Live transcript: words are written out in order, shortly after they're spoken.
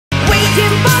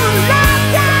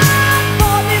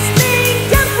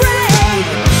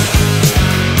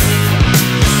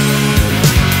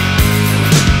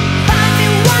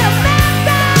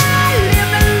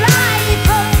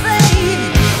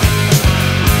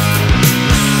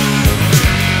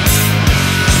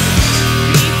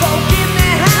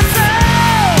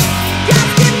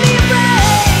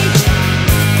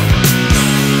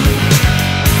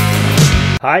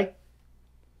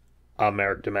I'm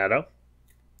Eric D'Amato.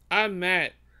 I'm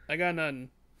Matt. I got none.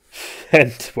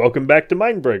 And welcome back to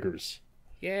Mindbreakers.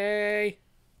 Yay.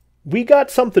 We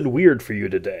got something weird for you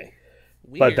today.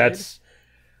 Weird. But that's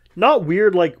not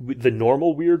weird like the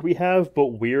normal weird we have, but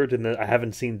weird in that I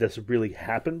haven't seen this really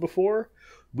happen before.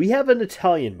 We have an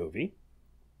Italian movie.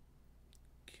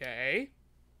 Okay.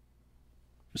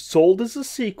 Sold as a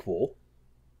sequel.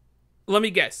 Let me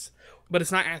guess. But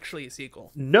it's not actually a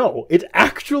sequel. No, it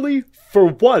actually, for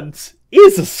once,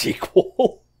 is a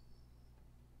sequel.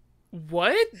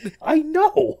 What? I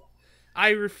know. I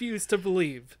refuse to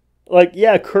believe. Like,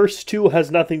 yeah, Curse 2 has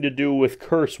nothing to do with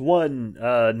Curse 1.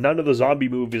 None of the zombie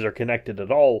movies are connected at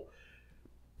all.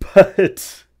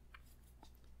 But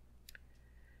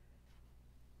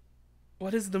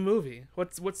What is the movie?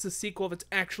 What's the sequel that's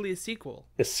actually a sequel?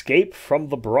 Escape from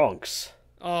the Bronx.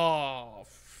 Oh,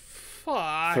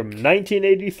 fuck. From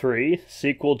 1983,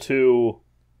 sequel to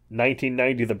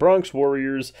 1990 The Bronx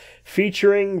Warriors,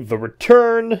 featuring the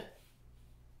return,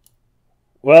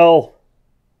 well,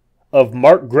 of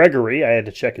Mark Gregory, I had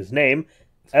to check his name,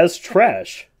 as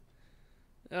Trash.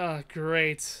 Oh,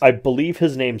 great. I believe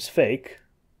his name's fake.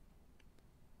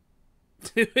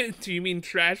 Do you mean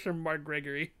Trash or Mark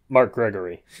Gregory? Mark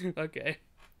Gregory. Okay.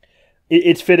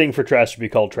 It's fitting for Trash to be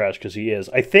called Trash because he is.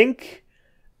 I think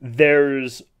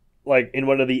there's, like, in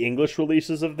one of the English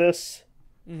releases of this,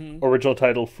 original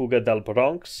title Fuga del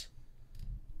Bronx.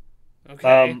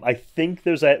 Okay. I think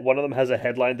there's one of them has a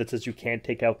headline that says you can't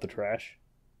take out the trash,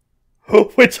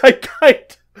 which I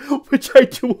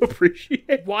do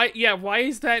appreciate. Why? Yeah. Why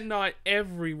is that not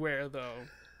everywhere though?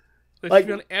 That Like, should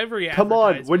be on every come on,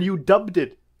 advertisement. when you dubbed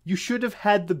it, you should have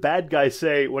had the bad guy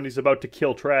say when he's about to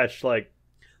kill Trash, like,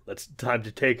 "It's time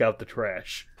to take out the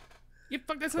trash." Yeah,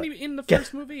 fuck. That's not even in the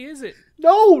first movie, is it?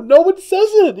 No one says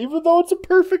it, even though it's a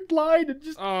perfect line. It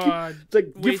just it's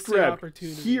like gift wasted wrap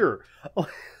opportunity. here.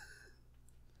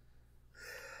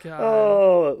 God.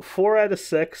 Oh, 4 out of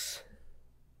 6.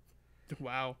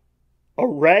 Wow. A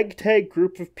ragtag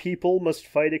group of people must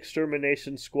fight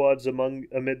extermination squads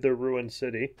amid their ruined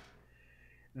city.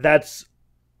 That's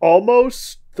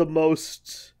almost the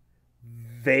most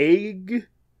vague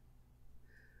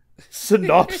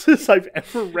synopsis I've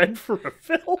ever read for a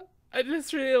film. I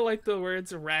just really like the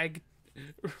words rag.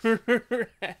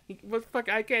 What fuck?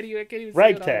 I can't even say it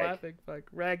Ragtag. without laughing. Fuck.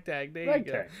 Ragtag. There you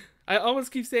go. Ragtag. I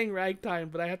almost keep saying ragtime,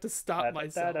 but I have to stop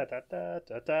myself.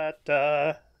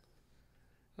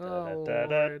 Oh,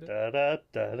 Lord.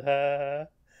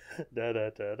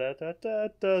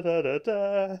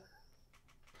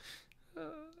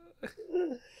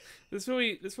 This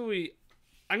movie.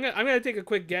 I'm gonna take a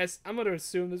quick guess. I'm gonna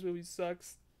assume this movie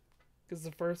sucks because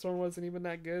the first one wasn't even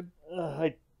that good.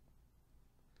 I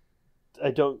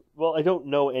don't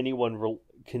know anyone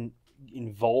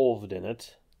involved in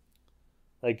it.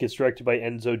 Like, it's directed by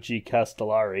Enzo G.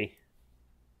 Castellari,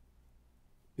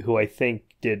 who I think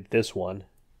did this one.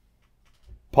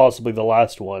 Possibly the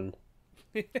last one.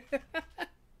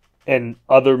 And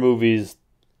other movies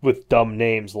with dumb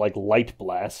names like Light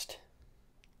Blast.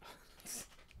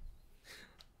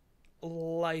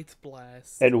 Light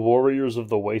Blast. And Warriors of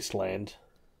the Wasteland.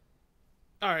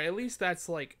 Alright, at least that's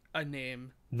like a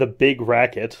name. The Big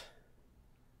Racket.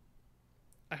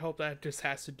 I hope that just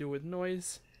has to do with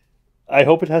noise. I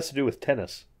hope it has to do with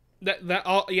tennis. That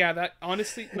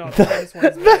honestly, no, the tennis one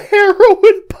is The better.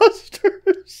 Heroin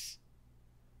Busters.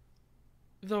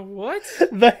 The what?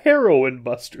 The Heroin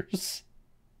Busters.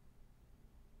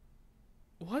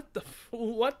 What the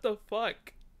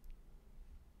fuck?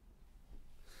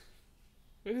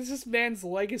 What is this man's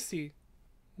legacy?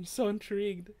 I'm so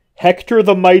intrigued. Hector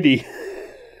the Mighty.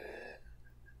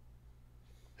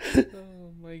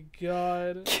 Oh my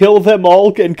god. Kill them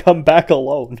all and come back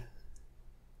alone.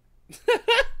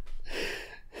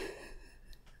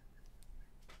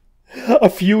 A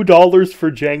few dollars for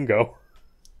Django.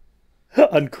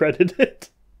 Uncredited.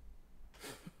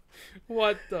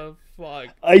 What the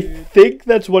fuck? I Dude? think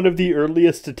that's one of the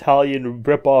earliest Italian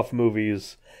rip-off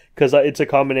movies, because it's a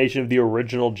combination of the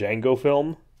original Django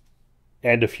film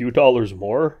and a few dollars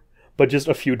more, but just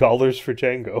a few dollars for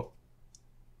Django.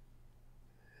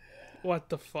 What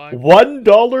the fuck?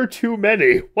 $1 too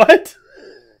many. What?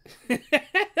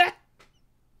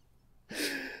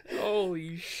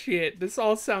 Holy shit. This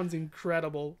all sounds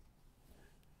incredible.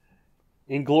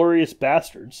 Inglourious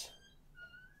Bastards.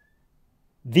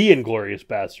 The Inglourious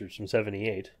Bastards from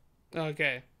 78.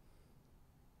 Okay.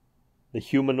 The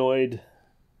Humanoid.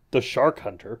 The Shark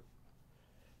Hunter.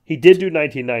 He did do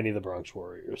 1990 The Bronx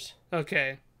Warriors.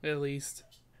 Okay, at least.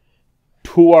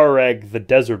 Tuareg the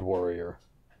Desert Warrior.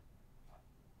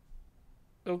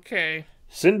 Okay.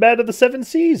 Sinbad of the Seven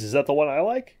Seas. Is that the one I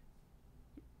like?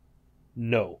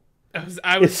 No.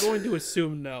 I was going to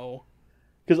assume no.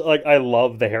 Because, like, I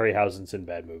love the Harryhausen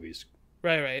Sinbad movies.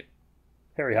 Right.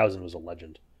 Harryhausen was a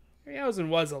legend. Harryhausen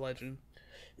was a legend.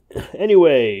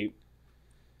 Anyway,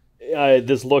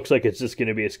 this looks like it's just going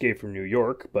to be Escape from New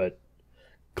York, but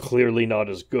clearly not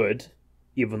as good.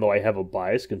 Even though I have a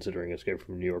bias, considering Escape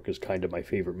from New York is kind of my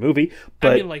favorite movie.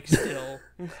 But I mean, like, still.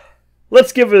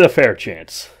 Let's give it a fair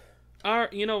chance.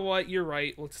 You know what? You're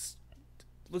right. Let's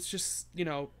just,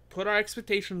 put our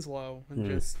expectations low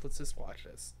and let's just watch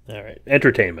this. All right.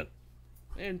 Entertainment.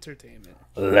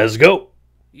 Let's go.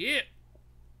 Yeah.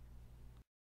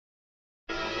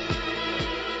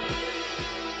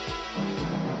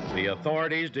 The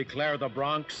authorities declare the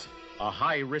Bronx a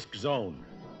high-risk zone.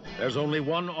 There's only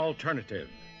one alternative: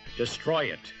 destroy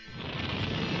it.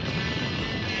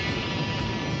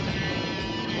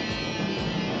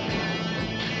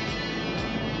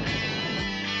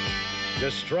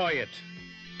 Destroy it.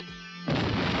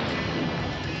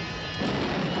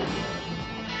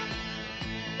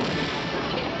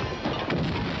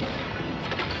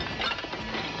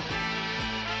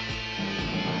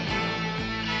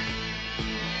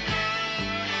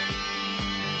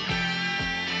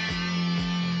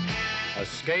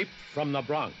 Escape from the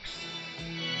Bronx.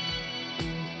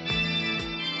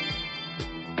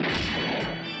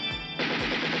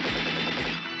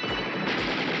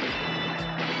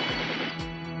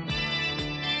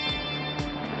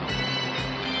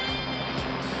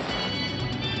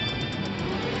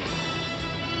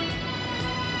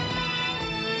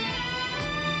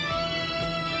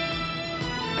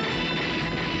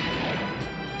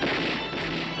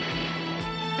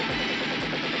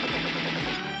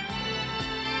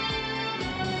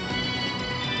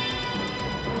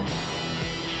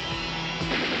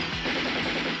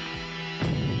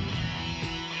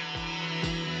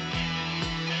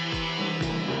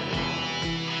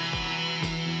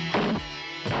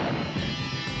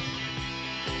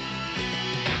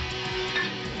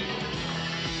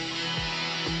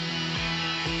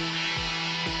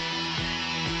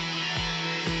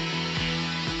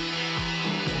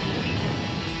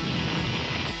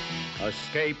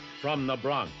 Escape from the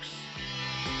Bronx.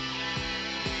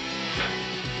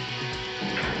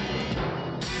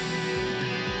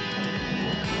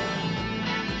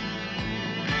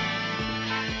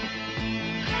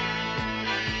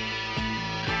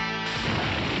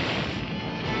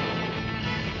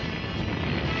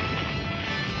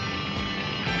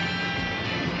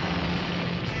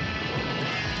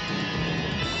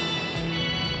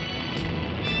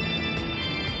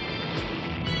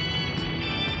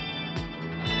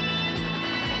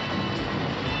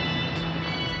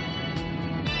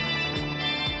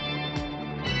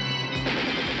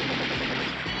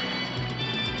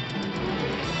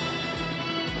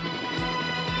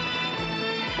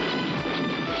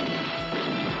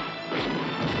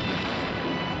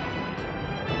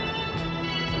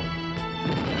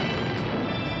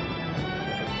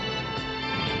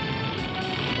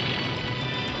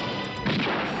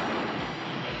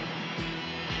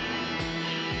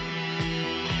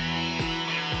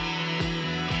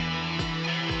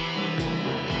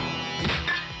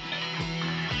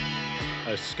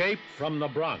 Escape from the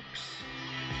Bronx.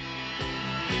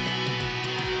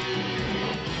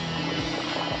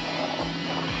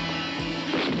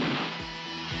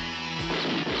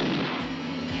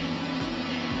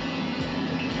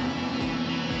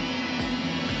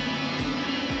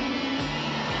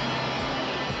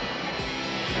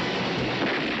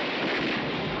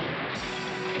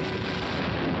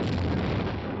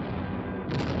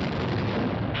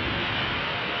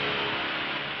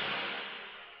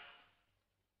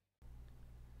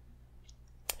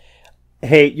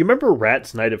 Hey, you remember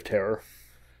Rat's Night of Terror?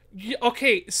 Yeah,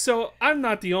 okay, so I'm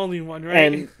not the only one, right?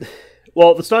 And,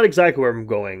 well, that's not exactly where I'm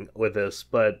going with this,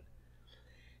 but...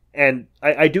 And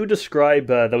I do describe,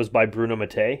 that was by Bruno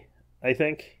Mattei, I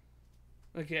think.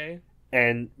 Okay.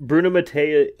 And Bruno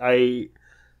Mattei,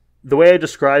 the way I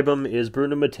describe him is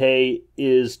Bruno Mattei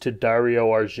is to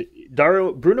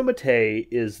Bruno Mattei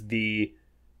is the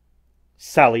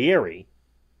Salieri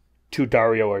to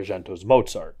Dario Argento's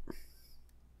Mozart.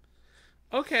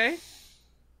 Okay.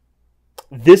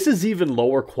 This is even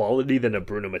lower quality than a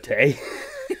Bruno Mattei.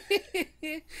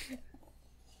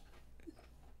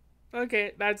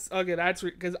 Okay, that's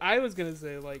because I was gonna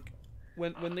say, like,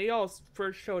 when they all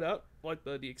first showed up, like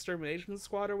the extermination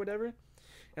squad or whatever,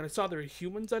 and I saw there were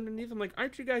humans underneath, I'm like,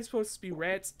 aren't you guys supposed to be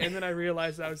rats? And then I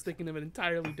realized I was thinking of an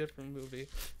entirely different movie.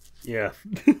 Yeah.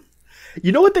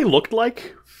 You know what they looked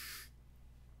like?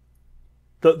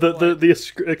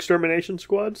 The extermination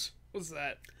squads? What's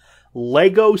that?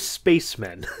 Lego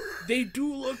spacemen. They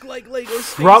do look like Lego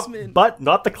spacemen. But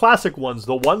not the classic ones,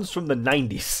 the ones from the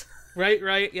 90s.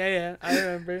 Right, yeah, I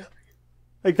remember.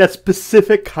 Like that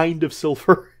specific kind of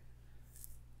silver.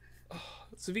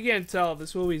 So if you can't tell,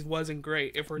 this movie wasn't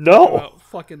great if we're No. talking about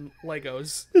fucking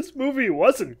Legos. This movie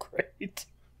wasn't great.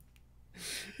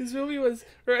 This movie was...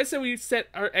 Or I said we set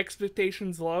our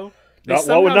expectations low. They Not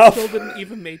low somehow enough. still didn't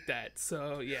even make that,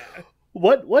 so yeah.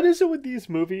 What is it with these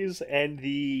movies and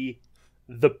the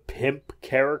pimp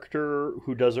character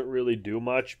who doesn't really do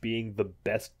much being the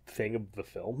best thing of the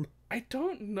film? I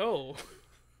don't know.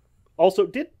 Also,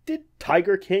 did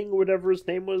Tiger King, whatever his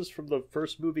name was from the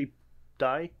first movie,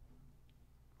 die?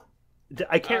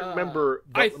 I can't remember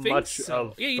I think much so.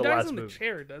 of Yeah, he the dies last in the movie.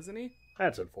 chair, doesn't he?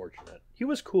 That's unfortunate. He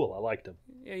was cool. I liked him.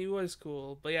 Yeah, he was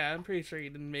cool. But yeah, I'm pretty sure he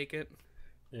didn't make it.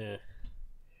 Yeah.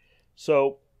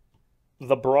 So,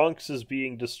 the Bronx is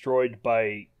being destroyed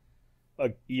by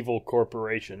an evil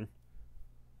corporation.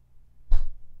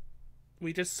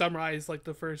 We just summarized like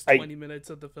the first 20 minutes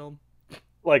of the film.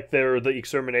 Like they're the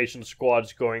extermination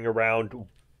squads going around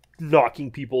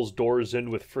knocking people's doors in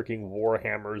with freaking war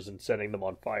hammers and setting them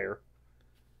on fire.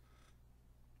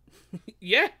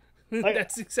 Yeah,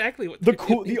 that's exactly what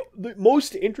the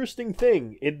most interesting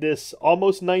thing in this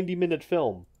almost 90-minute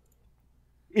film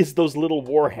is those little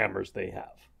war hammers they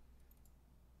have.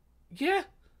 Yeah.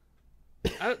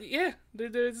 Yeah,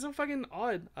 they're so fucking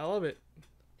odd. I love it.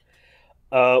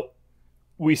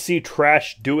 We see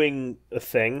Trash doing a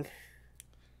thing.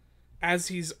 As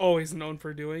he's always known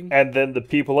for doing. And then the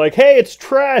people are like, hey, it's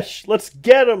Trash! Let's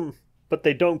get him! But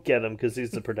they don't get him because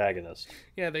he's the protagonist.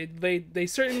 Yeah, they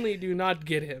certainly do not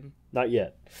get him. Not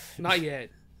yet. Not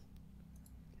yet.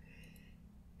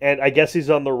 And I guess he's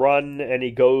on the run, and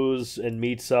he goes and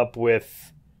meets up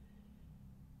with...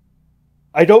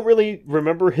 I don't really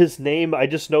remember his name, I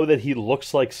just know that he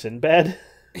looks like Sinbad.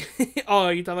 Oh,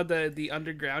 you talking about the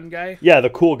underground guy? Yeah, the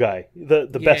cool guy. The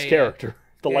best character.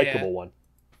 The Yeah, likable one.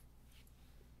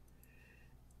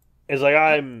 It's like,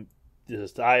 I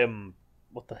am...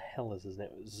 What the hell is his name?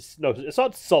 No, it's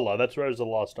not Sulla. That's Raiders of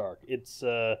the Lost Ark. It's,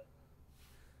 I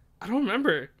don't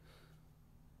remember.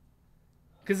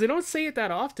 Because they don't say it that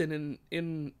often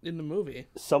in the movie.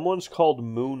 Someone's called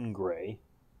Moongray.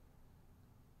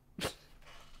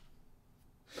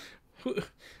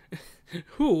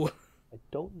 Who? I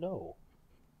don't know.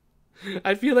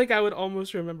 I feel like I would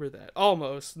almost remember that.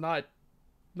 Almost. Not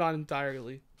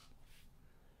entirely.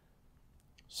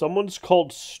 Someone's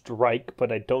called Strike, but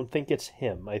I don't think it's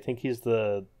him. I think he's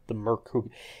the merc who...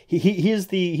 He's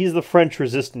the French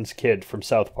resistance kid from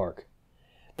South Park.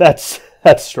 That's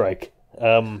Strike.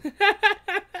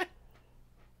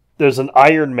 There's an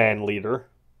Iron Man leader.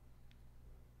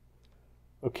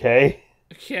 Okay.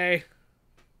 Okay.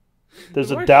 There's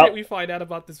the more a shit we find out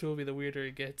about this movie, the weirder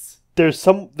it gets.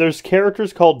 There's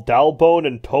characters called Dalbone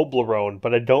and Toblerone,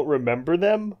 but I don't remember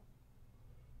them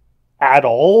at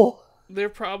all. They're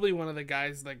probably one of the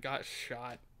guys that got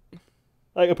shot.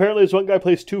 Like, apparently there's one guy who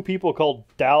plays two people called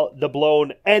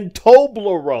Dablone and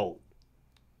Toblerone.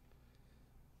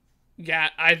 Yeah,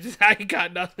 I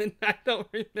got nothing. I don't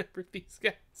remember these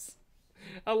guys.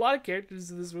 A lot of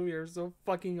characters in this movie are so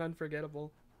fucking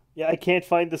unforgettable. Yeah, I can't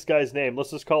find this guy's name.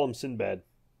 Let's just call him Sinbad.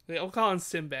 I'll call him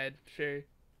Sinbad, sure.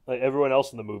 Like, everyone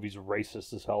else in the movie's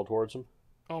racist as hell towards him.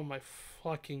 Oh my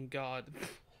fucking god.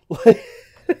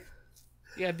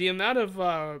 Yeah, the amount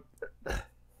of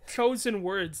chosen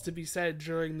words to be said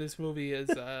during this movie is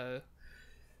it's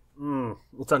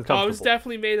uncomfortable. Oh, it was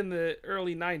definitely made in the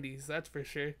early 90s, that's for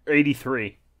sure.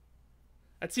 83.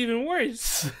 That's even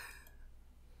worse.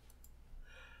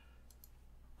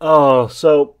 Oh,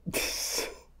 so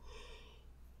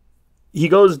he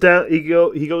goes down. He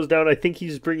goes down. I think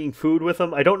he's bringing food with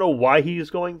him. I don't know why he's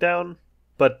going down,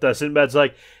 but Sinbad's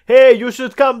like, "Hey, you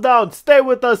should come down. Stay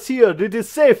with us here. It is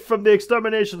safe from the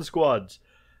extermination squads."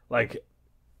 Like,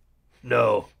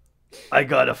 no, I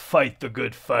gotta fight the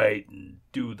good fight and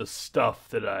do the stuff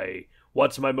that I.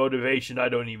 What's my motivation? I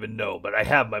don't even know, but I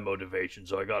have my motivation,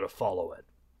 so I gotta follow it.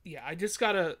 Yeah, I just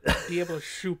gotta be able to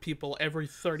shoot people every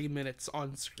 30 minutes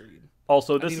on screen.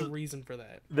 Also, I need a reason for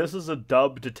that. This is a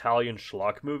dubbed Italian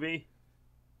schlock movie.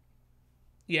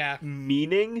 Yeah.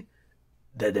 Meaning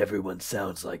that everyone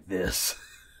sounds like this.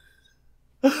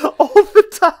 All the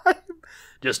time.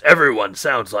 Just everyone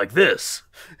sounds like this.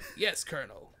 Yes,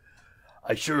 Colonel.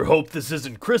 I sure hope this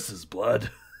isn't Chris's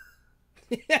blood.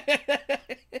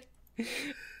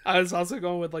 I was also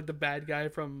going with like the bad guy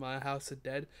from House of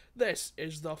Dead. This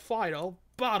is the final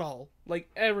battle. Like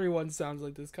everyone sounds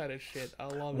like this kind of shit. I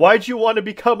love it. Why'd you want to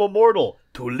become immortal?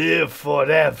 To live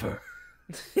forever.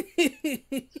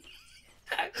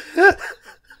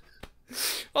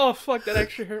 Oh fuck! That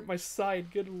actually hurt my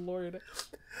side. Good lord.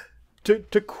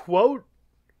 To quote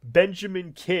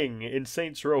Benjamin King in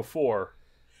Saints Row 4,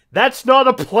 that's not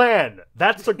a plan.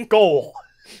 That's a goal.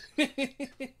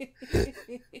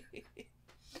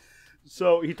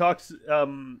 So he talks.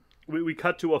 We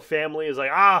cut to a family. Is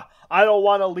like, I don't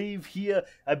want to leave here.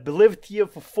 I've lived here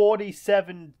for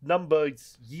 47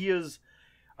 years.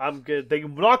 I'm good. They're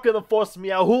not gonna force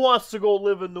me out. Who wants to go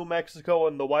live in New Mexico?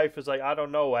 And the wife is like, I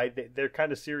don't know. They're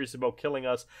kind of serious about killing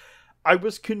us. I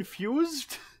was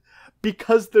confused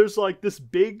because there's like this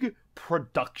big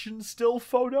production still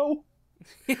photo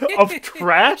of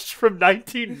trash from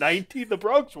 1990, the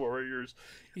Bronx Warriors,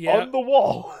 on the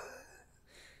wall.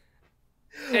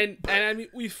 And I mean,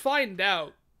 we find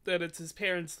out that it's his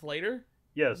parents later.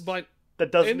 Yes, but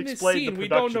that doesn't in this explain scene, the we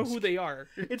don't production. know who they are.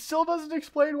 It still doesn't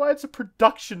explain why it's a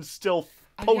production still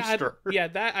poster. Yeah,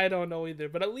 that I don't know either.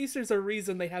 But at least there's a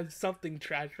reason they have something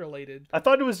trash related. I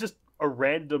thought it was just a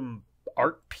random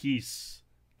art piece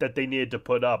that they needed to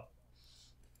put up.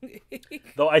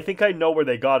 Though I think I know where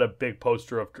they got a big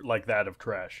poster of like that of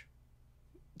trash.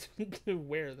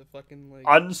 Where the fucking like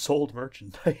unsold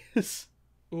merchandise.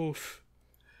 Oof.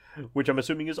 Which I'm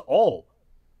assuming is all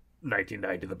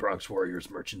 1990 The Bronx Warriors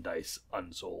merchandise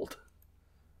unsold.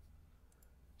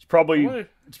 It's probably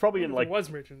in like it was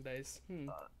merchandise.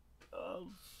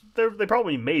 They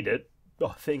probably made it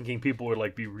thinking people would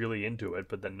like be really into it,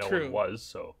 but then no one was.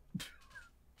 So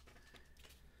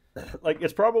like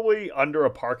it's probably under a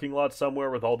parking lot somewhere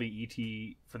with all the ET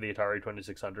for the Atari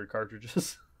 2600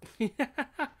 cartridges. Hey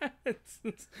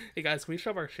guys, can we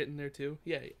shove our shit in there too?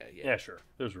 Yeah, sure.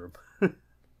 There's room.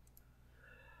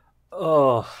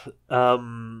 The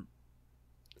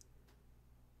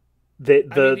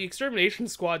extermination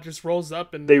squad just rolls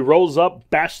up and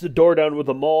bash the door down with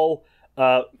a maul.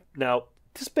 Now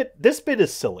this bit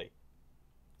is silly.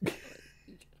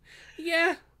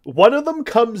 Yeah. One of them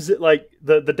comes like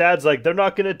the dad's like, they're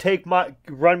not gonna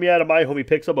run me out of my home. He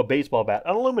picks up a baseball bat,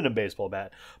 an aluminum baseball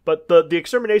bat, but the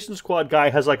extermination squad guy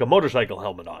has like a motorcycle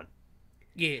helmet on.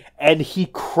 Yeah, and he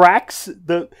cracks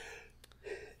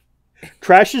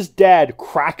Trash's dad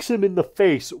cracks him in the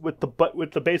face with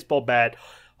the baseball bat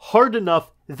hard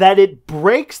enough that it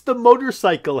breaks the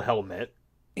motorcycle helmet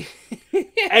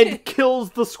and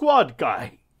kills the squad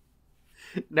guy.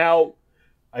 Now,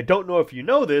 I don't know if you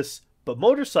know this, but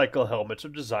motorcycle helmets are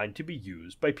designed to be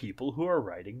used by people who are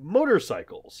riding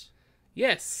motorcycles.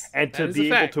 Yes. And to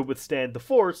be able to withstand the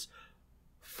force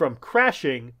from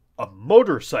crashing a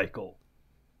motorcycle.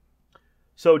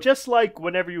 So just like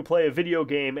whenever you play a video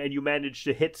game and you manage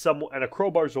to hit someone, and a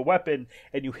crowbar's a weapon,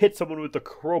 and you hit someone with the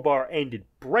crowbar and it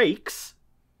breaks,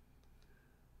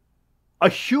 a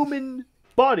human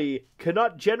body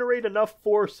cannot generate enough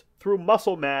force through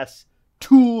muscle mass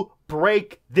to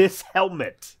break this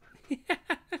helmet.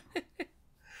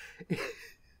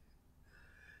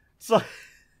 So,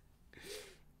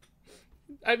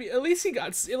 I mean, at least he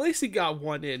got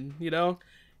one in, you know.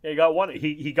 Yeah, he got one.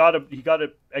 He got a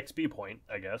XP point,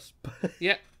 I guess.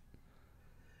 Yeah.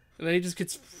 And then he just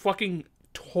gets fucking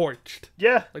torched.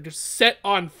 Yeah. Like just set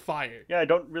on fire. Yeah, I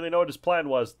don't really know what his plan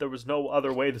was. There was no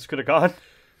other way this could have gone.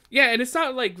 Yeah, and it's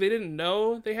not like they didn't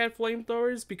know they had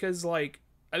flamethrowers because like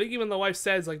I think even the wife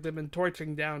says like they've been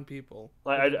torching down people.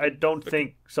 Like, I don't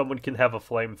think someone can have a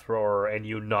flamethrower and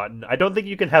you not. I don't think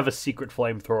you can have a secret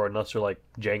flamethrower unless you're like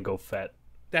Jango Fett.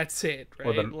 That's it, right?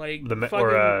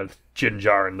 Or Din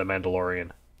Djarin in The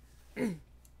Mandalorian.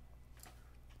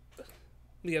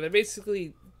 Yeah, they're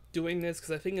basically doing this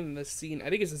because I think in the scene, I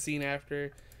think it's the scene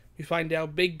after we find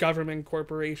out big government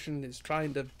corporation is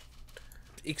trying to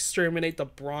exterminate the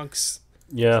Bronx.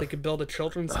 Yeah, so they could build a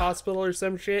children's hospital or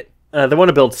some shit. They want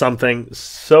to build something.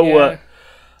 So,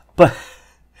 but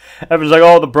everyone's like,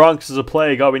 "Oh, the Bronx is a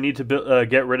plague. Oh, we need to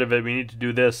get rid of it. We need to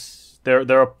do this."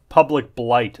 They're a public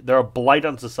blight. They're a blight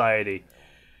on society.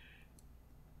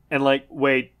 And like,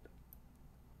 wait.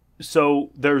 So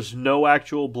there's no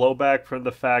actual blowback from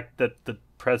the fact that the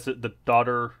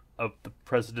daughter of the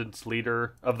president's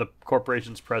leader of the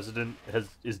corporation's president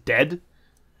is dead?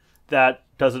 That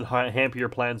doesn't hamper your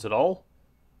plans at all?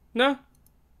 No.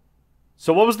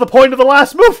 So what was the point of the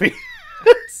last movie?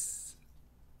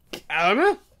 I don't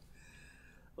know.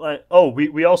 Like,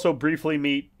 we also briefly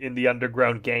meet in the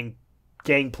underground gang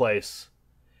place.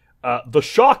 The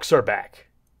Shocks are back.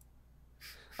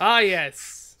 Ah,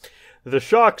 yes. The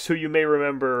Shocks, who you may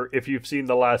remember if you've seen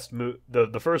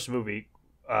the first movie.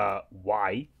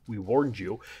 Why? We warned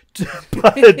you.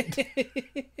 But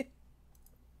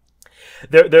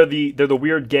they're the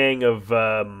weird gang of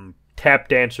tap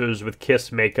dancers with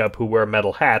Kiss makeup who wear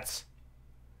metal hats.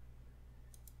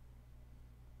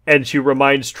 And she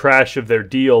reminds Trash of their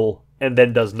deal and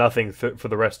then does nothing for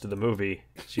the rest of the movie.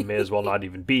 She may as well not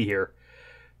even be here.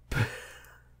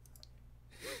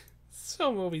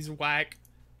 So movie's whack.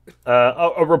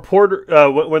 A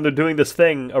reporter, when they're doing this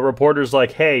thing, a reporter's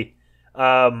like, "Hey,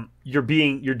 you're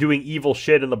doing evil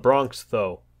shit in the Bronx,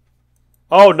 though."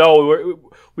 Oh no,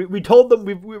 we told them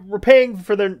we're paying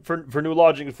for new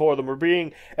lodging for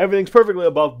them. Everything's perfectly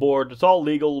above board. It's all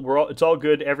legal. It's all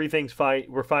good. Everything's fine.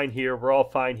 We're fine here. We're all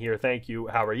fine here. Thank you.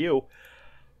 How are you?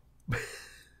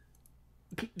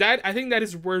 I think that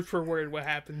is word for word what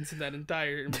happens in that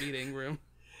entire meeting room.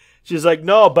 She's like,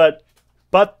 no, but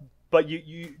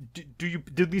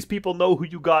do these people know who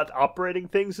you got operating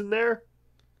things in there?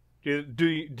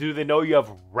 Do they know you have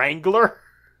Wrangler?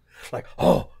 Like,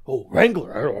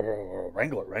 Wrangler.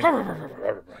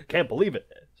 I can't believe it.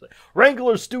 Like,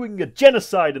 Wrangler's doing a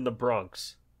genocide in the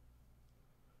Bronx.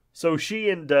 So she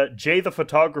and Jay the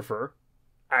photographer,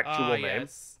 actual name,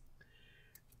 yes.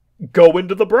 go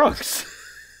into the Bronx.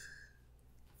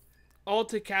 All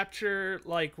to capture,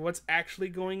 like, what's actually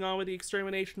going on with the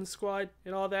extermination squad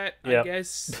and all that, Yep. I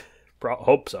guess.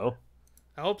 Hope so.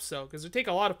 I hope so, because they take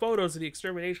a lot of photos of the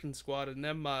extermination squad and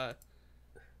them,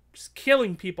 just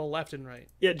killing people left and right.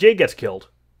 Yeah, Jay gets killed.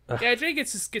 Yeah, Jay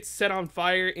gets set on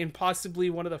fire in possibly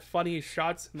one of the funniest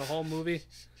shots in the whole movie.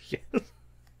 Yes.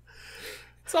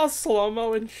 It's all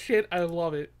slow-mo and shit. I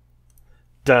love it.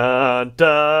 Dun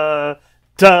dun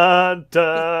dun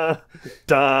dun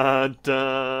dun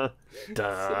dun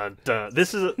dun dun.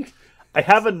 This is I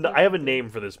have a name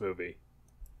for this movie.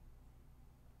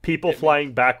 People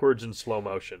flying backwards in slow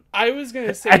motion. I was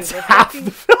gonna say That's half the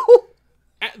film.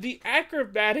 The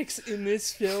acrobatics in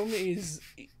this film is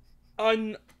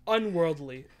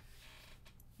unworldly.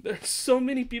 There's so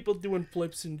many people doing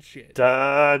flips and shit.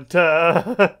 Dun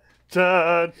dun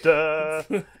dun dun.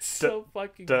 It's so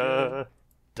fucking dun, good.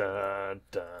 dun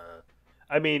dun.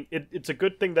 I mean, it's a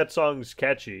good thing that song's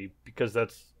catchy because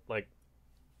that's like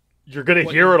you're gonna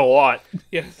hear it a lot.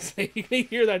 Yes, you can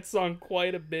hear that song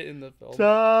quite a bit in the film.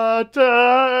 Da,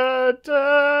 da,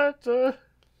 da, da.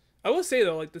 I will say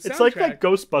though, like the soundtrack. It's like that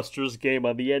Ghostbusters game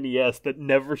on the NES that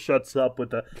never shuts up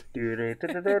with the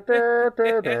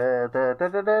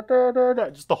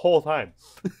just the whole time.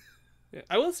 Yeah,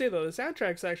 I will say though, the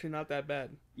soundtrack's actually not that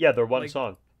bad. Yeah, they're one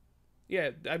song.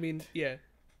 Yeah, I mean, yeah.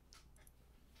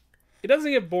 It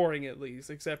doesn't get boring at least,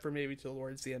 except for maybe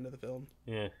towards the end of the film.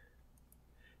 Yeah.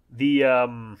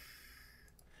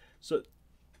 So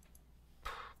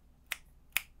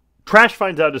Trash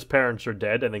finds out his parents are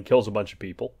dead and then kills a bunch of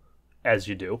people, as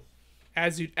you do.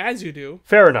 As you do.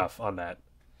 Fair enough on that.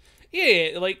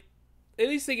 Yeah, like at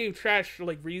least they gave Trash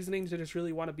like reasoning to just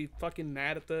really want to be fucking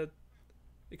mad at the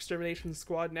extermination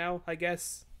squad now, I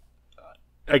guess.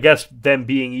 I guess them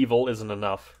being evil isn't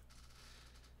enough.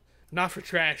 Not for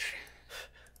Trash.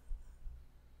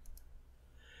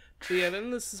 But yeah, then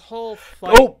this whole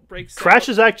fight breaks down. Trash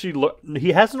is actually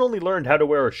he hasn't only learned how to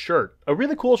wear a shirt, a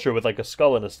really cool shirt with like a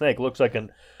skull and a snake. Looks like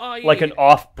an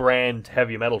off-brand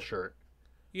heavy metal shirt.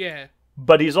 Yeah.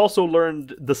 But he's also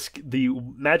learned the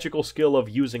magical skill of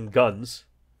using guns.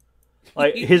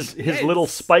 Like his little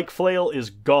spike flail is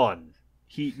gone.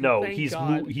 He's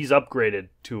upgraded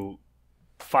to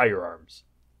firearms.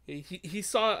 He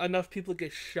saw enough people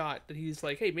get shot that he's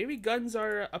like, hey, maybe guns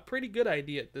are a pretty good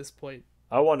idea at this point.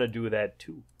 I want to do that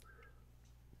too.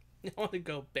 I want to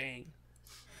go bang.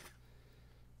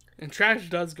 And Trash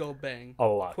does go bang. A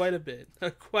lot. Quite a bit.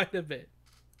 Quite a bit.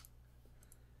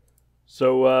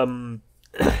 So,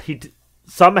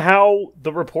 somehow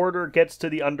the reporter gets to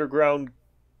the underground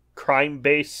crime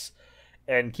base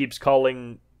and keeps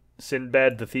calling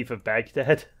Sinbad the thief of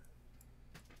Baghdad.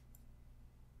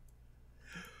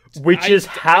 Which is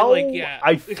how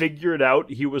I figured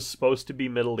out he was supposed to be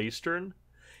Middle Eastern.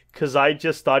 Because I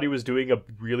just thought he was doing a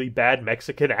really bad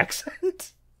Mexican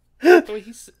accent.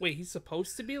 He's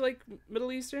supposed to be, like,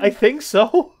 Middle Eastern? I think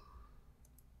so.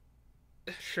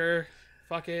 Sure.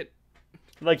 Fuck it.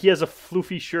 Like, he has a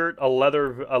floofy shirt, a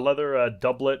leather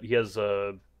doublet. He has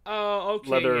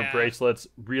leather bracelets,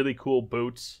 really cool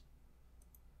boots.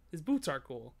 His boots are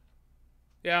cool.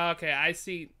 Yeah, okay, I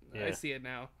see it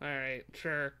now. Alright,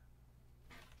 sure.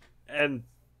 And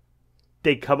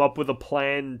they come up with a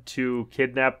plan to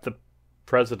kidnap the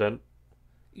president.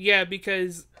 Yeah,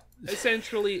 because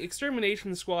essentially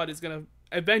Extermination Squad is going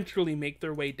to eventually make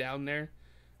their way down there.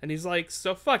 And he's like,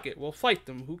 so fuck it, we'll fight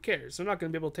them. Who cares? They're not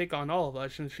going to be able to take on all of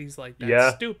us. And she's like,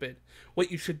 that's stupid. What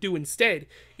you should do instead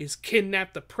is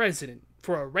kidnap the president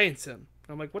for a ransom.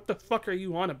 I'm like, what the fuck are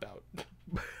you on about?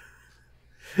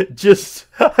 I'm just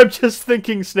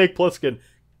thinking Snake Plissken,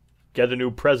 get a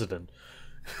new president.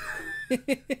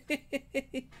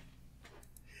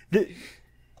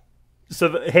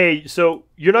 So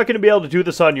you're not going to be able to do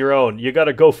this on your own. You got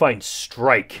to go find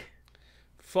Strike.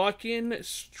 Fucking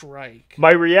Strike.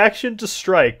 My reaction to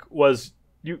Strike was,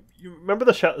 you remember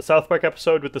the South Park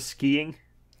episode with the skiing?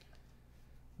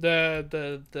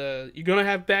 The you're gonna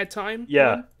have bad time?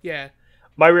 Yeah. One? Yeah.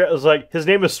 Was like, his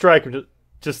name is Strike.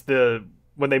 Just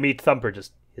when they meet Thumper,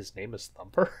 just, his name is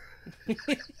Thumper?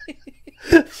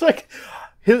 It's like,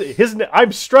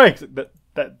 I'm Strike.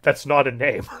 That's not a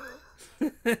name.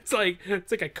 It's like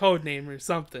a code name or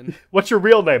something. What's your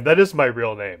real name? That is my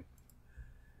real name.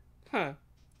 Huh.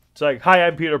 It's like, hi,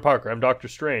 I'm Peter Parker. I'm Doctor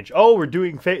Strange. Oh, we're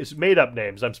doing made-up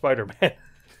names. I'm Spider-Man.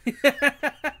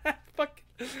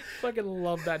 Fucking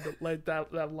love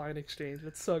that line exchange.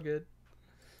 It's so good.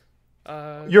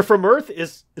 You're from Earth?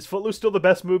 Is Footloose still the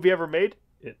best movie ever made?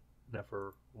 It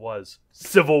never was.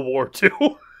 Civil War 2.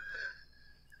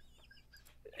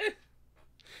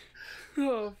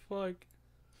 Oh, fuck.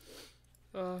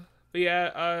 But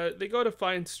yeah, they go to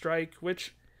find Strike,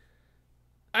 which,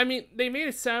 I mean, they made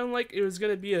it sound like it was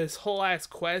going to be this whole ass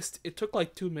quest. It took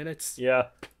like 2 minutes. Yeah.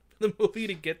 For the movie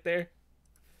to get there.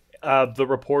 The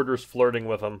reporter's flirting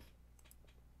with him.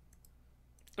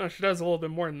 Oh, she does a little bit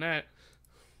more than that.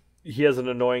 He has an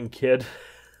annoying kid.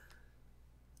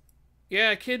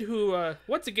 Yeah, a kid who,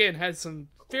 once again, has some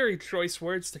very choice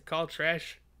words to call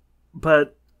trash.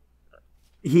 But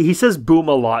he says boom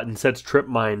a lot and sets trip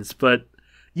mines, but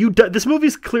this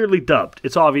movie's clearly dubbed.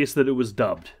 It's obvious that it was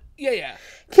dubbed. Yeah.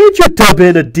 Can't you dub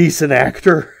in a decent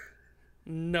actor?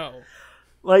 No.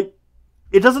 Like,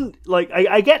 it doesn't, like,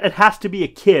 I get it has to be a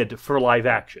kid for live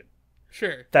action.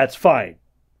 Sure. That's fine.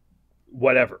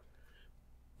 Whatever.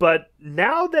 But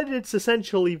now that it's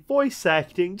essentially voice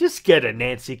acting, just get a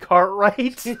Nancy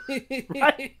Cartwright.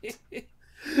 Right?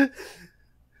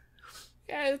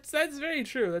 Yeah, that's very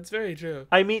true. That's very true.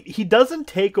 I mean, he doesn't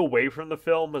take away from the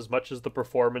film as much as the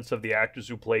performance of the actors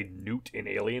who played Newt in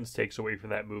Aliens takes away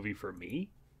from that movie for me.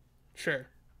 Sure.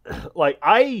 Like,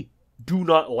 I do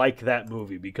not like that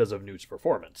movie because of Newt's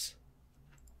performance.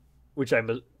 Which,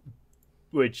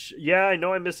 yeah, I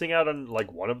know I'm missing out on,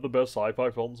 like, one of the best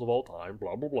sci-fi films of all time,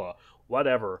 blah, blah, blah.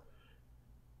 Whatever.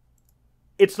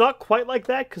 It's not quite like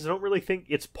that, because I don't really think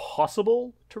it's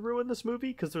possible to ruin this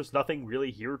movie, because there's nothing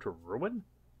really here to ruin.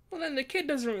 Well, then the kid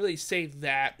doesn't really say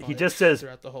that much. He just says,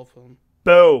 throughout the whole film.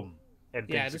 Boom! And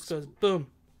yeah, it just goes boom,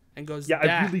 and goes yeah, that.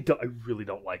 I really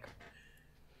don't like him.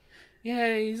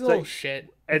 Yeah, he's a little shit.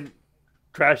 And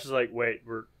Trash is like, wait,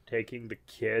 we're taking the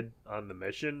kid on the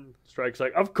mission? Strike's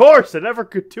like, of course! I never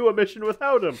could do a mission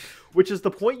without him! Which is the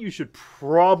point you should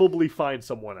probably find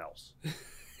someone else.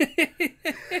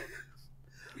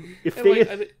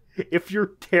 If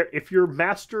your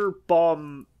master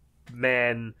bomb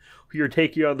man who you're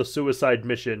taking on the suicide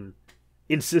mission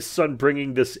insists on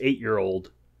bringing this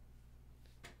 8-year-old,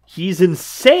 he's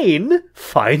insane,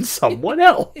 find someone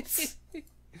else.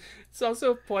 It's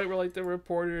also a point where, like, the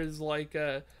reporter is like,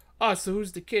 so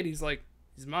who's the kid? He's like,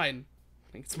 he's mine.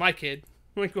 Like, it's my kid.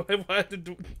 Like,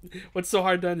 what's so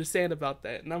hard to understand about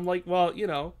that? And I'm like, well, you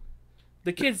know,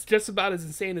 the kid's just about as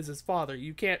insane as his father.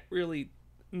 You can't really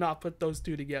not put those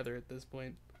two together at this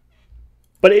point.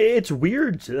 But it's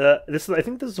weird. I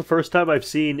think this is the first time I've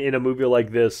seen in a movie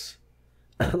like this.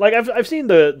 Like, I've seen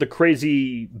the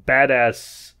crazy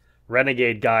badass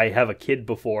renegade guy have a kid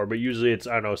before, but usually it's,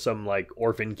 I don't know, some like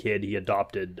orphan kid he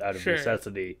adopted out of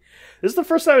necessity. This is the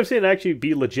first time I've seen it actually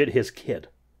be legit his kid.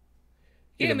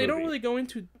 Yeah, and they don't really go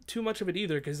into too much of it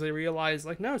either, because they realize,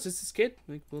 like, no, it's just his kid.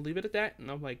 Like, we'll leave it at that. And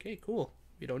I'm like, hey, cool.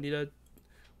 We don't need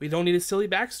a silly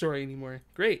backstory anymore.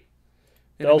 Great.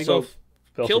 And they also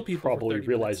kill people. Probably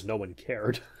realized no one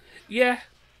cared. Yeah.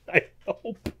 I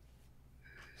hope.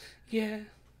 Yeah.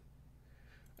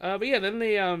 But yeah, then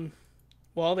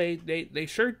they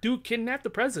sure do kidnap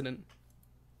the president.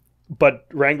 But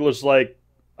Wrangler's like,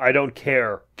 I don't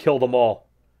care. Kill them all.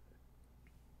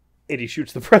 And he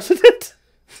shoots the president.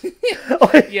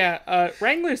 Yeah,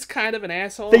 Wrangler's kind of an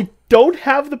asshole. They don't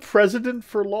have the president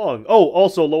for long. Oh,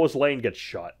 also, Lois Lane gets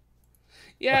shot.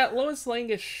 Yeah, Lois Lane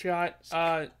gets shot.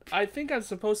 I think I'm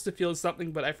supposed to feel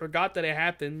something, but I forgot that it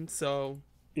happened, so...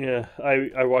 Yeah,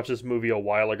 I watched this movie a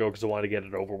while ago because I wanted to get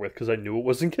it over with because I knew it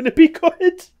wasn't going to be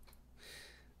good.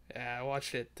 Yeah, I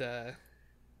watched it,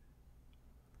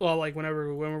 well, like,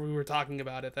 whenever we were talking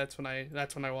about it, that's when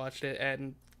I watched it,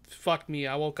 and fuck me,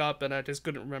 I woke up and I just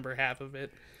couldn't remember half of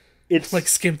it. It's like,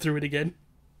 skimmed through it again.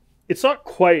 It's not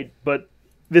quite, but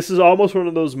this is almost one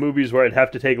of those movies where I'd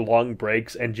have to take long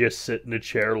breaks and just sit in a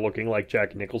chair looking like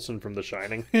Jack Nicholson from The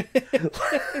Shining.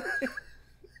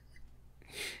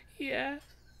 Yeah.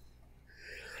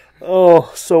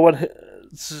 Oh, so what?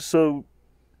 So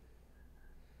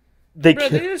they Bro,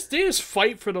 they just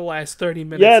fight for the last 30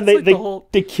 minutes. yeah, It's and like the whole...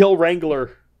 they kill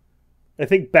Wrangler. I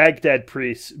think Baghdad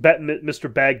priest,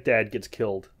 Mr. Baghdad gets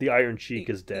killed. The Iron Sheik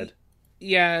is dead.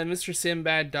 Yeah, Mr.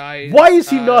 Sinbad dies. Why is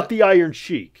he not the Iron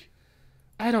Sheik?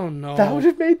 I don't know. That would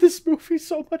have made this movie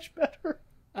so much better.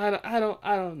 I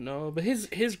don't know. But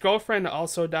his girlfriend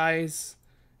also dies,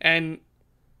 and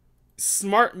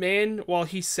smart man, while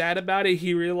he's sad about it,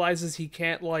 he realizes he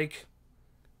can't like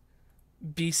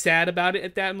be sad about it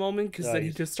at that moment, because then he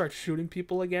just starts shooting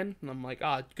people again. And I'm like,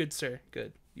 good sir,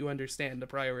 good. You understand the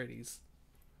priorities.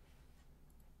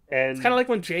 And it's kind of like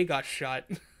when Jay got shot.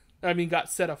 I mean, got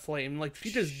set aflame. Like,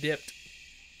 she just dipped.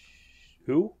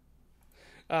 Who?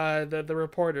 The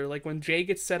reporter. Like, when Jay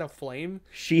gets set aflame...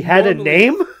 She had a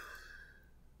name?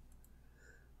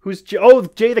 Who's Jay? Oh,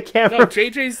 Jay the camera. No,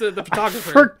 JJ's the photographer.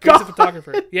 I forgot. Jay's the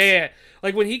photographer. Yeah.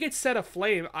 Like, when he gets set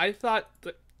aflame, I thought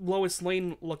the Lois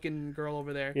Lane-looking girl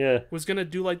over there was gonna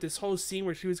do, like, this whole scene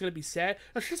where she was gonna be sad.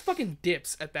 No, she just fucking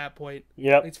dips at that point.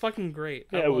 Yeah. It's fucking great.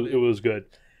 Yeah, it was good.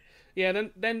 Yeah,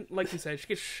 then like you said, she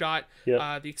gets shot.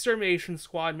 Yeah. The extermination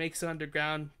squad makes it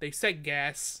underground. They set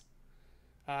gas.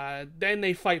 Then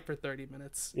they fight for 30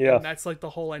 minutes. Yeah. And that's like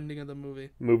the whole ending of the movie.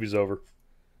 Movie's over.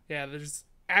 Yeah, there's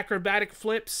acrobatic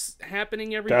flips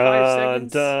happening every 5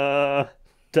 seconds.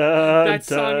 That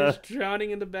song is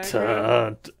drowning in the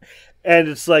background. And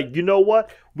it's like, you know what?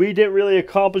 We didn't really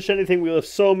accomplish anything. We left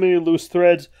so many loose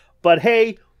threads. But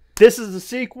hey, this is the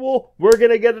sequel. We're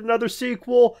going to get another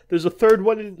sequel. There's a third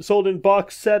one sold in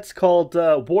box sets called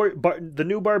The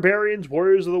New Barbarians,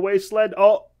 Warriors of the Wasteland.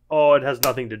 Oh, it has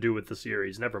nothing to do with the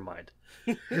series. Never mind.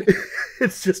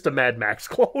 It's just a Mad Max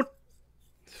clone.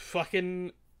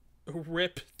 Fucking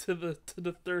rip to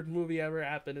the third movie ever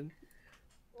happening.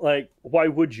 Like, why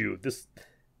would you?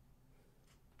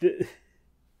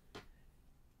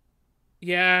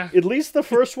 Yeah. At least the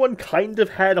first one kind of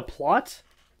had a plot.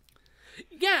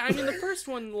 Yeah, I mean, the first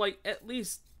one, like, at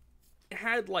least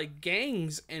had, like,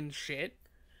 gangs and shit.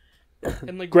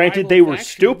 And, like, granted, they were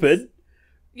stupid.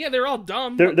 Yeah, they're all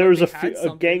dumb. There was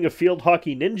a gang of field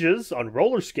hockey ninjas on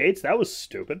roller skates. That was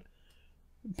stupid.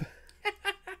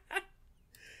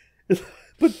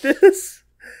 But this...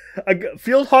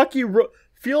 Field hockey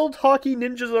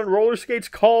ninjas on roller skates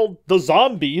called the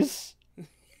Zombies.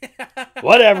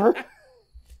 Whatever.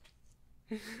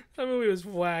 That movie was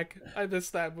whack. I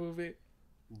missed that movie.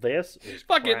 This is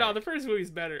Fuck crack. it, no, the first movie's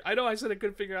better. I know I said I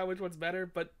couldn't figure out which one's better,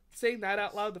 but saying that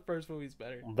out loud, the first movie's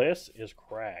better. This is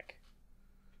crack.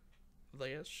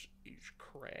 This is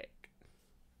crack.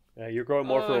 Yeah, you're going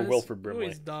more for a Wilford Brimley.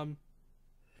 Movie's dumb.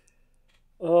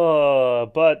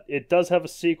 But it does have a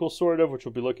sequel, sort of, which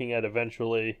we'll be looking at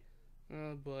eventually.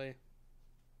 Oh, boy.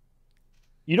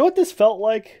 You know what this felt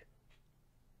like?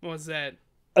 What was that?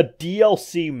 A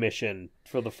DLC mission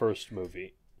for the first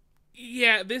movie.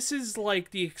 Yeah, this is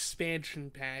like the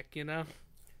expansion pack, you know?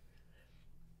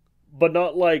 But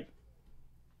not like...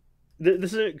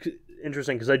 This is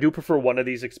interesting, because I do prefer one of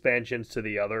these expansions to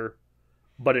the other.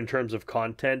 But in terms of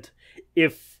content,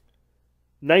 if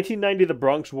 1990 The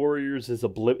Bronx Warriors is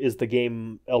the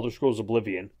game Elder Scrolls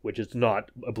Oblivion, which is not.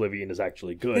 Oblivion is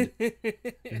actually good.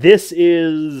 This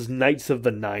is Knights of the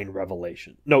Nine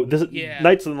Revelation. No,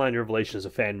 Knights of the Nine Revelation is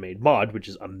a fan-made mod, which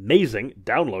is amazing.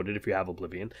 Download it if you have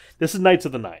Oblivion. This is Knights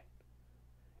of the Nine.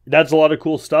 That's a lot of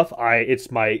cool stuff. It's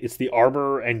the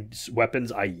armor and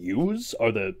weapons I use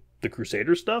are the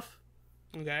Crusader stuff.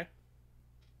 Okay.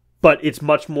 But it's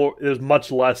much more. There's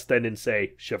much less than in,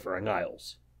 say, Shivering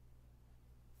Isles.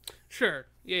 Sure.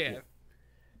 Yeah.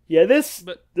 Yeah, this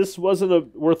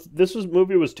wasn't this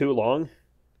movie was too long.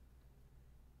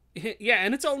 Yeah,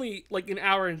 and it's only like an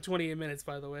hour and 28 minutes,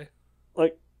 by the way.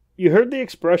 Like, you heard the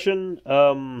expression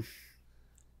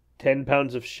 10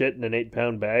 pounds of shit in an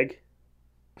 8-pound bag?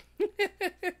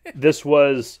 This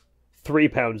was 3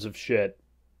 pounds of shit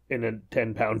in a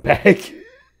 10-pound bag.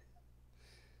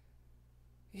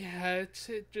 Yeah,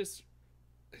 it just...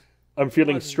 I'm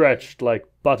feeling stretched like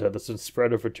butter that's been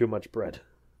spread over too much bread.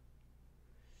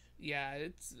 Yeah,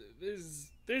 there's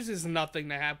just nothing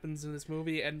that happens in this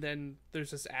movie, and then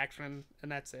there's just action,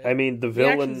 and that's it. I mean, the action's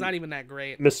villain, not even that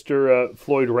great. Mr.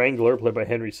 Floyd Wrangler, played by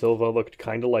Henry Silva, looked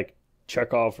kind of like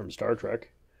Chekhov from Star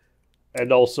Trek.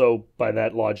 And also, by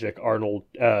that logic, Arnold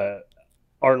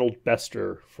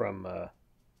Bester from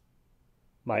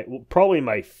probably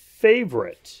my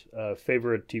favorite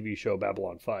TV show,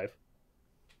 Babylon 5.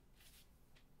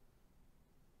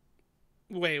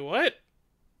 Wait, what?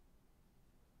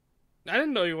 I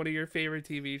didn't know one of your favorite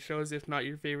TV shows, if not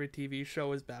your favorite TV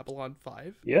show, is Babylon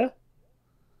 5. Yeah?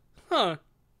 Huh.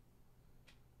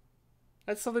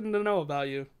 That's something to know about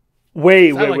you.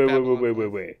 Wait. 'Cause I like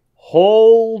Babylon 5.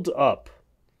 Hold up.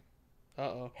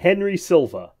 Uh-oh. Henry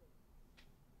Silva.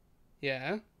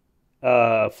 Yeah.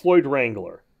 Floyd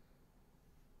Wrangler.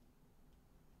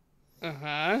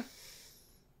 Uh-huh.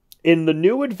 In the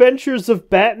New Adventures of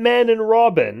Batman and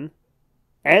Robin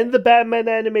and the Batman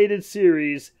animated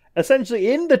series,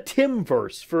 essentially in the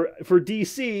Timverse for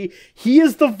DC, he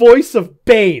is the voice of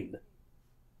Bane.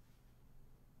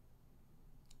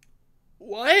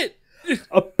 What?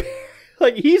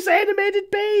 Like, he's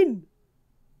animated Bane.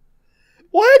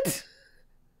 What?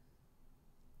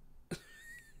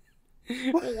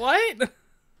 What?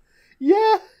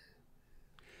 Yeah.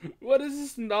 What is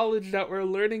this knowledge that we're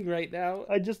learning right now?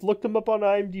 I just looked him up on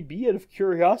IMDb out of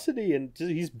curiosity, and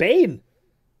he's Bane.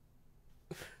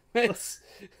 That's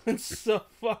so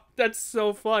fucked. That's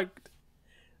so fucked.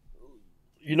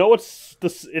 You know what's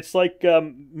this? It's like,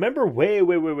 remember way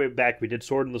back we did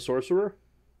Sword and the Sorcerer?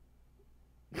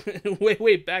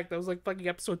 way back. That was like fucking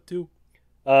episode 2.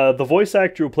 The voice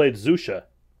actor who played Zusha,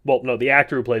 well, no, the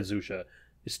actor who played Zusha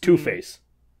is Two-Face.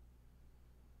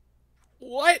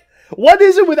 What? What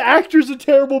is it with actors in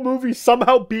terrible movies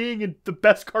somehow being in the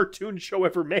best cartoon show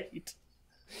ever made?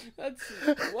 That's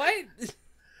what?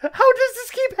 How does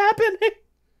this keep happening?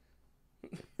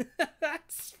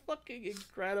 That's fucking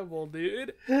incredible,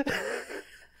 dude.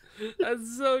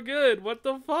 That's so good. What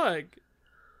the fuck?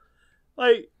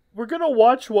 Like, we're gonna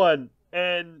watch one,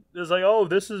 and it's like, oh,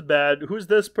 this is bad. Who's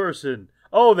this person?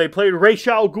 Oh, they played Ra's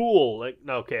al Ghul. Like,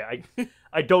 no, okay,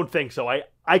 I don't think so.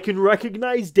 I can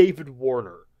recognize David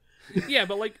Warner. Yeah,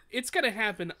 but like, it's gonna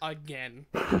happen again.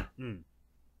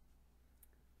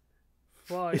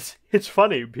 Fuck. It's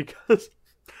funny because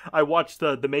I watched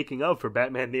the making of for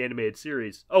Batman the Animated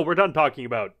Series. Oh, we're done talking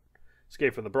about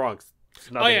Escape from the Bronx.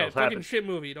 Nothing else fucking happened. shit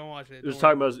movie. Don't watch it. It was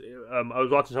talking about. I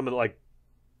was watching something like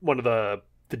one of the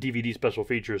DVD special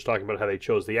features talking about how they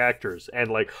chose the actors, and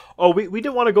like, oh, we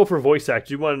didn't want to go for voice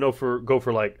actors. We want to go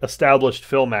for like established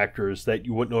film actors that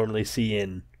you wouldn't normally see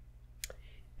in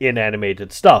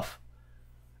animated stuff.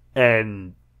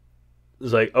 And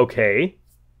it's like, okay,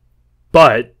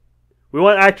 but we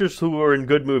want actors who are in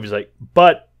good movies. Like,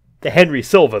 but the Henry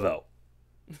Silva though.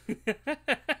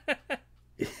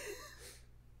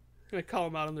 Gonna call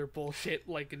them out on their bullshit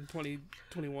like in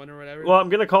 2021 or whatever. Well, I'm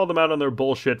gonna call them out on their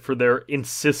bullshit for their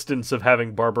insistence of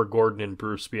having Barbara Gordon and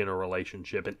Bruce be in a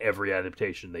relationship in every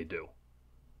adaptation they do.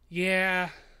 Yeah.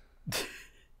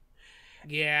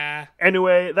 Yeah.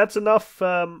 Anyway, that's enough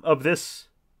of this.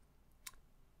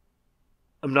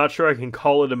 I'm not sure I can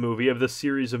call it a movie, of this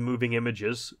series of moving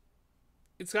images.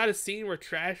 It's got a scene where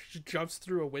Trash jumps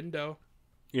through a window.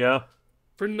 Yeah.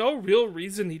 For no real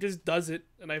reason, he just does it,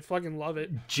 and I fucking love it.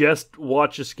 Just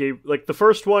watch Escape. Like, the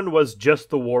first one was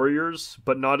just the Warriors,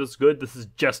 but not as good. This is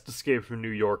just Escape from New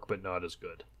York, but not as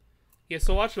good. Yeah,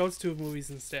 so watch those 2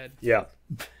 movies instead. Yeah.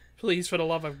 Please, for the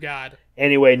love of God.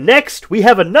 Anyway, next we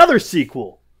have another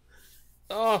sequel.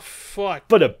 Oh, fuck.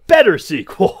 But a better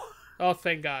sequel. Oh,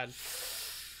 thank God.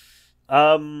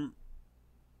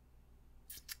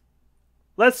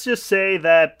 Let's just say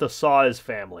that the Saw is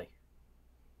family.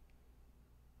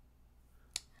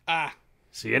 Ah.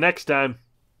 See you next time.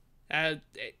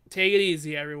 Take it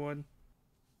easy, everyone.